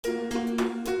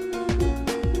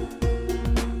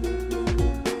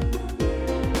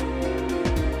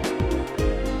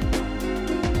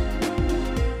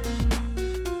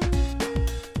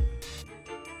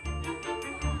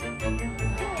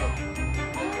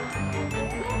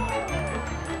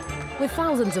With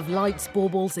thousands of lights,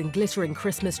 baubles and glittering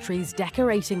Christmas trees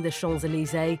decorating the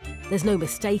Champs-Élysées, there's no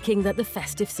mistaking that the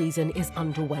festive season is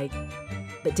underway.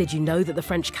 But did you know that the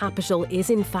French capital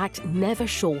is in fact never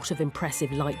short of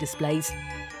impressive light displays?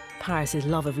 Paris's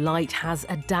love of light has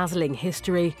a dazzling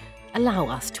history. Allow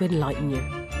us to enlighten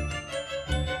you.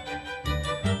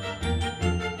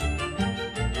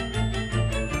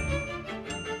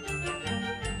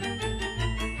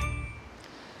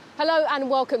 Hello and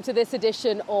welcome to this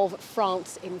edition of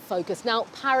France in Focus. Now,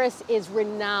 Paris is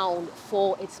renowned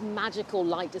for its magical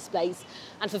light displays,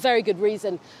 and for very good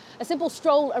reason. A simple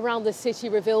stroll around the city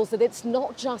reveals that it's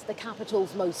not just the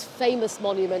capital's most famous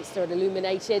monuments that are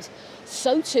illuminated,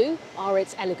 so too are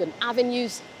its elegant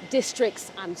avenues,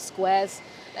 districts and squares.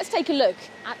 Let's take a look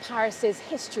at Paris's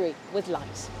history with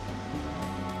light.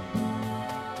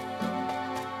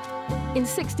 In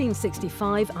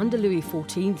 1665, under Louis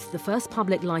XIV, the first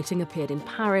public lighting appeared in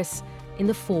Paris in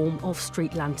the form of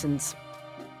street lanterns.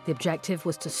 The objective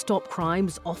was to stop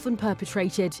crimes often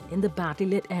perpetrated in the badly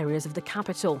lit areas of the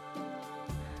capital.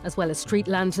 As well as street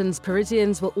lanterns,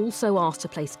 Parisians were also asked to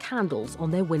place candles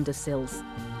on their windowsills.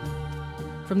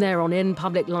 From there on in,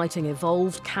 public lighting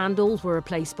evolved. Candles were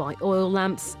replaced by oil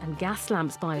lamps and gas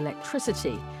lamps by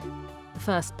electricity. The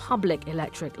first public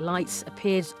electric lights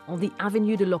appeared on the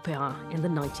Avenue de l'Opéra in the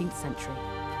 19th century.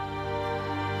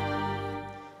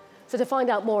 So to find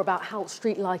out more about how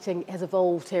street lighting has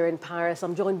evolved here in Paris,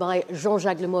 I'm joined by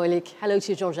Jean-Jacques Lemoylik. Hello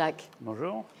to you, Jean-Jacques.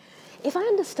 Bonjour. If I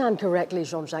understand correctly,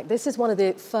 Jean-Jacques, this is one of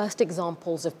the first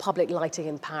examples of public lighting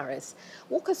in Paris.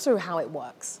 Walk us through how it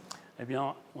works.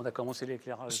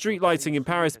 Street lighting in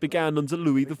Paris began under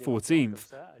Louis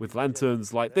XIV, with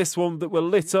lanterns like this one that were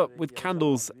lit up with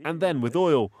candles and then with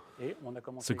oil.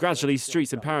 So gradually,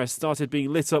 streets in Paris started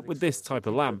being lit up with this type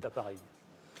of lamp.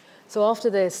 So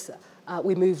after this,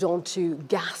 we moved on to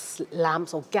gas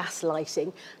lamps or gas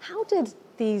lighting. How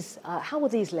were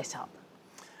these lit up?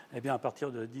 In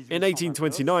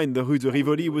 1829, the Rue de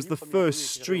Rivoli was the first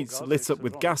street lit up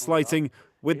with gas lighting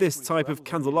with this type of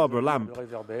candelabra lamp.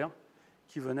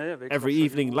 Every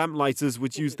evening, lamp-lighters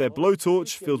would use their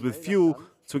blowtorch filled with fuel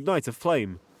to ignite a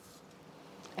flame.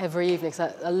 Every evening,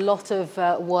 so a lot of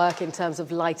work in terms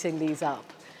of lighting these up.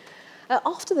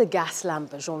 After the gas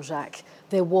lamp, Jean-Jacques,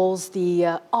 there was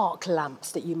the arc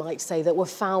lamps that you might say that were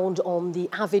found on the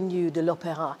Avenue de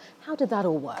l'Opéra. How did that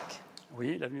all work?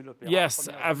 Yes,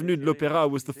 Avenue de l'Opéra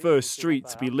was the first street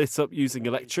to be lit up using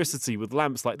electricity with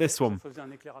lamps like this one.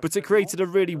 But it created a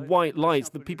really white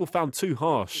light that people found too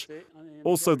harsh.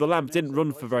 Also, the lamp didn't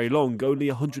run for very long, only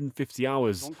 150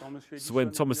 hours. So when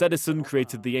Thomas Edison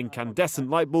created the incandescent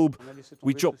light bulb,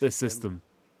 we dropped this system.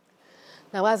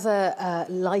 Now, as a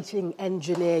lighting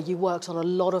engineer, you worked on a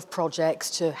lot of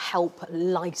projects to help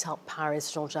light up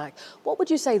Paris, Jean-Jacques. What would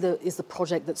you say is the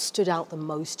project that stood out the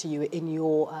most to you in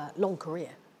your long career?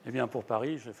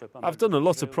 I've done a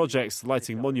lot of projects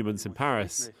lighting monuments in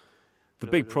Paris. The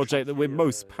big project that we're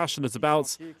most passionate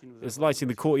about is lighting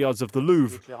the courtyards of the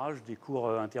Louvre,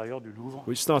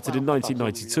 which started in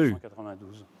 1992.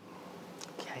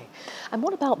 Okay. And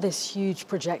what about this huge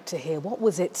projector here? What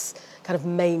was its kind of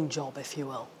main job, if you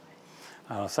will?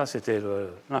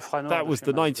 That was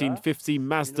the 1950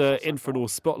 Mazda Infranor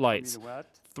Spotlight,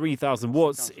 3,000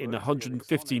 watts in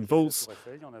 115 volts.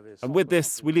 And with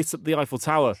this, we lit up the Eiffel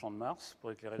Tower.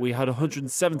 We had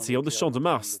 170 on the Champ de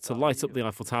Mars to light up the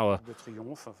Eiffel Tower.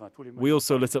 We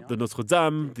also lit up the Notre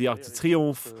Dame, the Arc de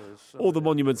Triomphe. All the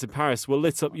monuments in Paris were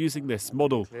lit up using this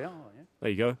model. There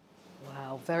you go.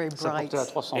 Wow, very bright.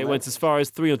 It went as far as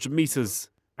 300 meters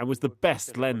and was the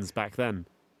best lens back then.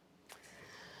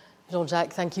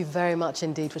 Jean-Jacques, thank you very much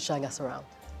indeed for showing us around.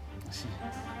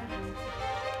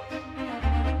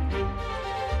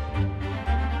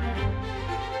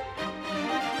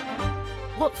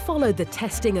 What followed the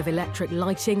testing of electric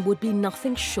lighting would be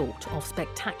nothing short of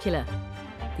spectacular.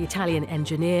 The Italian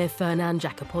engineer Fernand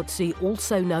Jacopozzi,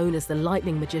 also known as the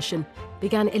lightning magician,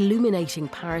 began illuminating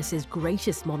Paris's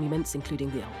greatest monuments, including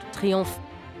the Arc de Triomphe,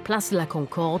 Place de la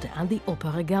Concorde and the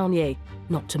Opéra Garnier,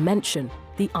 not to mention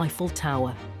the Eiffel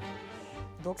Tower.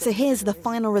 So here's the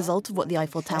final result of what the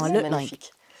Eiffel Tower looked like.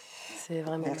 There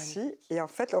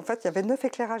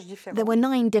were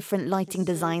 9 different lighting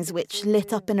designs which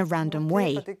lit up in a random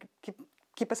way.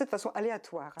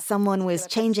 Someone was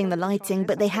changing the lighting,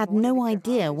 but they had no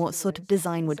idea what sort of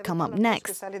design would come up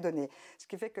next.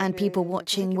 And people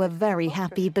watching were very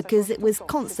happy because it was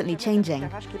constantly changing.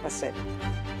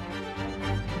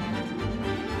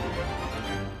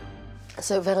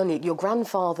 So, Véronique, your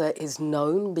grandfather is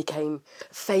known, became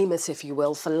famous, if you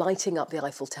will, for lighting up the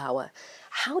Eiffel Tower.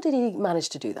 How did he manage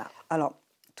to do that?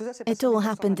 It all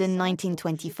happened in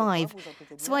 1925,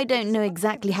 so I don't know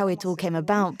exactly how it all came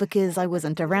about because I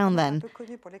wasn't around then.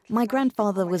 My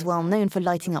grandfather was well known for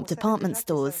lighting up department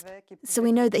stores, so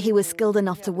we know that he was skilled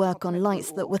enough to work on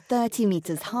lights that were 30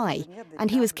 meters high,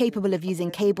 and he was capable of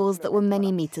using cables that were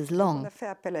many meters long.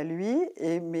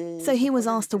 So he was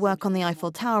asked to work on the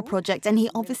Eiffel Tower project, and he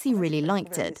obviously really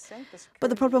liked it. But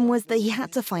the problem was that he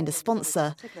had to find a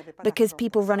sponsor, because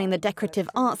people running the decorative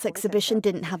arts exhibition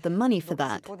didn't have the money for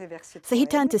that. So he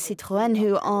turned to Citroën,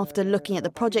 who, after looking at the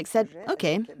project, said,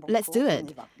 "OK, let's do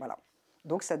it."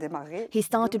 He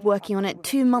started working on it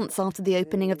 2 months after the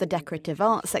opening of the decorative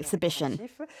arts exhibition.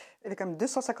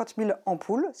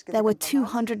 There were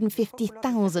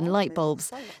 250,000 light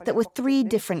bulbs that were 3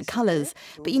 different colours,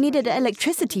 but you needed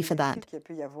electricity for that.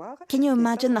 Can you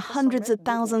imagine the hundreds of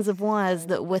thousands of wires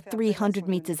that were 300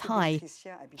 metres high?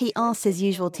 He asked his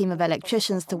usual team of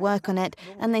electricians to work on it,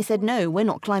 and they said, "No, we're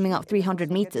not climbing up 300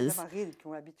 metres.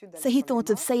 So he thought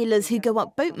of sailors who go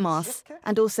up boat masts,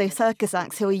 and also circus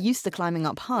acts who are used to climbing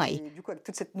up high.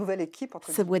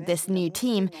 So with this new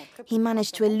team, he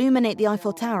managed to illuminate the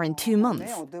Eiffel Tower in 2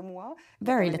 months.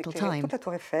 Very little time.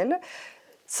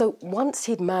 So once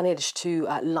he'd managed to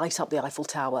light up the Eiffel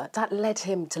Tower, that led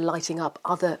him to lighting up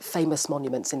other famous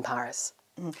monuments in Paris.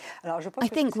 I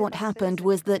think what happened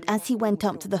was that as he went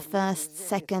up to the first,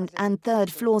 second and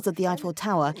third floors of the Eiffel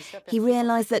Tower, he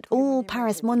realised that all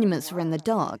Paris monuments were in the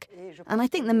dark. And I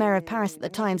think the mayor of Paris at the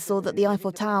time saw that the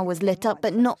Eiffel Tower was lit up,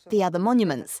 but not the other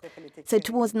monuments. So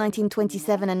towards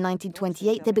 1927 and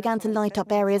 1928, they began to light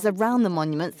up areas around the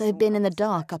monuments that had been in the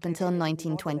dark up until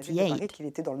 1928.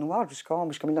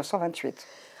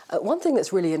 One thing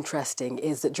that's really interesting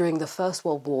is that during the First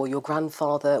World War, your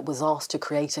grandfather was asked to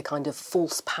create a kind of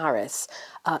false Paris,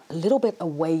 a little bit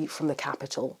away from the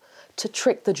capital, to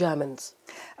trick the Germans.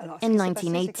 In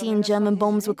 1918, German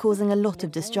bombs were causing a lot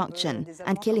of destruction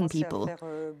and killing people.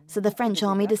 So the French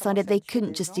army decided they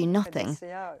couldn't just do nothing.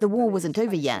 The war wasn't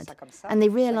over yet, and they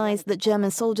realised that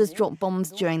German soldiers dropped bombs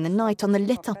during the night on the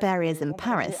lit-up areas in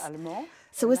Paris.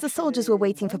 So as the soldiers were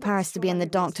waiting for Paris to be in the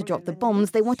dark to drop the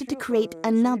bombs, they wanted to create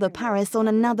another Paris on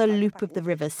another loop of the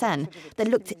River Seine that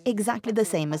looked exactly the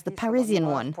same as the Parisian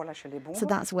one. So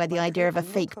that's where the idea of a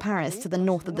fake Paris to the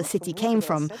north of the city came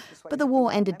from. But the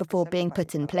war ended before being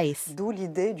put in place.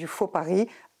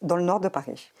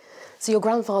 So your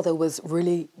grandfather was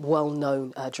really well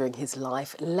known during his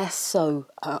life, less so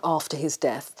after his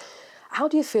death. How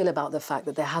do you feel about the fact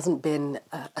that there hasn't been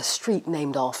a street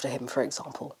named after him, for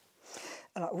example?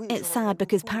 It's sad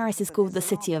because Paris is called the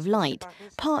City of Light,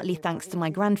 partly thanks to my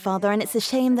grandfather, and it's a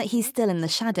shame that he's still in the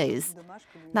shadows.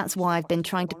 That's why I've been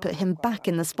trying to put him back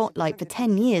in the spotlight for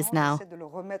 10 years now.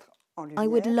 I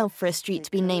would love for a street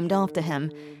to be named after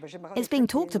him. It's being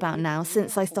talked about now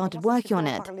since I started working on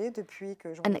it.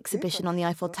 An exhibition on the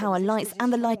Eiffel Tower lights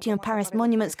and the lighting of Paris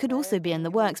monuments could also be in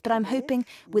the works, but I'm hoping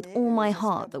with all my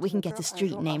heart that we can get a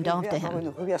street named after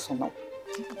him.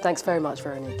 Thanks very much,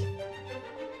 Veronique.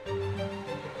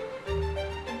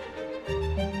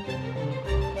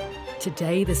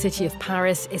 Today, the city of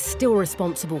Paris is still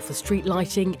responsible for street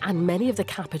lighting and many of the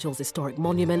capital's historic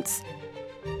monuments,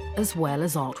 as well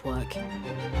as artwork.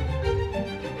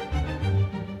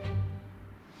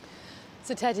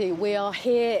 So, Teddy, we are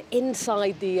here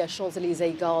inside the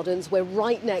Champs-Élysées Gardens. We're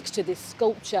right next to this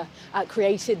sculpture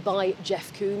created by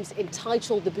Jeff Koons,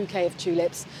 entitled The Bouquet of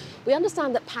Tulips. We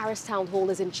understand that Paris Town Hall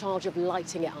is in charge of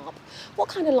lighting it up. What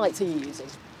kind of lights are you using?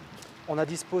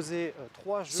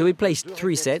 So we placed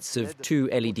 3 sets of 2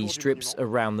 LED strips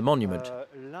around the monument.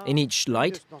 In each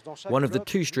light, one of the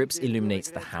 2 strips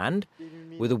illuminates the hand,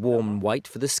 with a warm white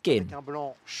for the skin.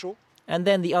 And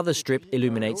then the other strip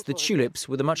illuminates the tulips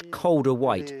with a much colder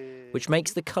white, which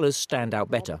makes the colours stand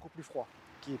out better.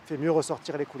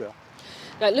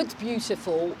 Now, it looks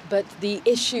beautiful, but the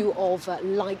issue of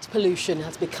light pollution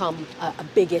has become a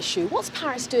big issue. What's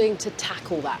Paris doing to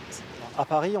tackle that?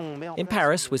 In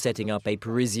Paris, we're setting up a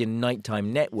Parisian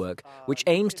nighttime network which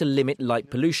aims to limit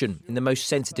light pollution in the most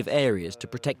sensitive areas to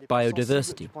protect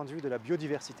biodiversity.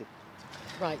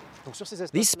 Right.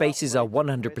 These spaces are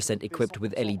 100% equipped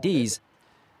with LEDs,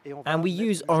 and we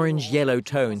use orange-yellow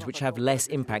tones which have less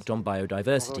impact on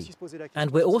biodiversity.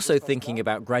 And we're also thinking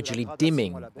about gradually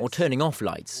dimming or turning off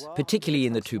lights, particularly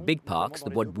in the 2 big parks, the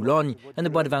Bois de Boulogne and the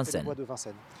Bois de Vincennes.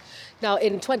 Now,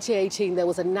 in 2018, there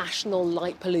was a national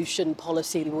light pollution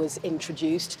policy that was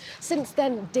introduced. Since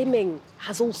then, dimming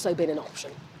has also been an option.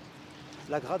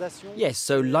 Yes,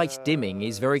 so light dimming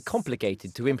is very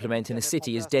complicated to implement in a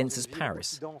city as dense as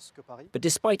Paris. But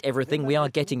despite everything, we are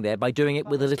getting there by doing it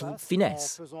with a little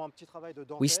finesse.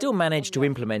 We still manage to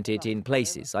implement it in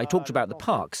places. I talked about the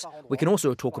parks. We can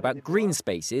also talk about green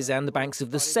spaces and the banks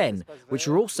of the Seine, which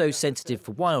are also sensitive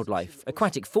for wildlife,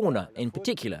 aquatic fauna in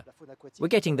particular. We're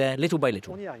getting there little by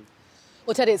little.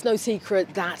 Well, Teddy, it's no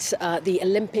secret that the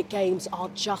Olympic Games are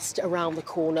just around the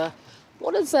corner.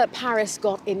 What has Paris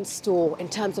got in store in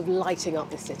terms of lighting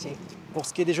up the city?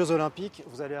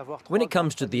 When it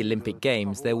comes to the Olympic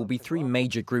Games, there will be three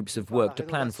major groups of work to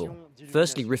plan for.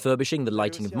 Firstly, refurbishing the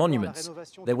lighting of monuments.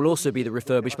 There will also be the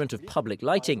refurbishment of public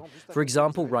lighting. For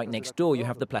example, right next door you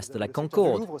have the Place de la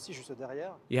Concorde.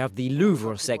 You have the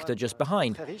Louvre sector just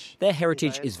behind. Their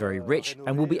heritage is very rich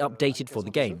and will be updated for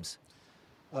the Games.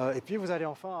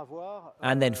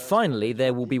 And then finally,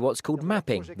 there will be what's called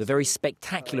mapping, the very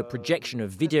spectacular projection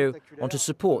of video onto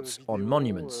supports on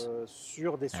monuments.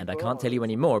 And I can't tell you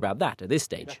any more about that at this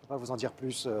stage. Well,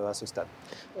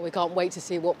 we can't wait to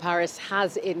see what Paris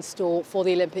has in store for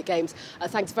the Olympic Games.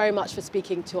 Thanks very much for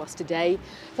speaking to us today.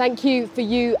 Thank you for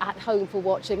you at home for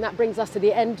watching. That brings us to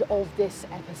the end of this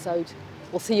episode.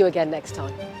 We'll see you again next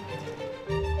time.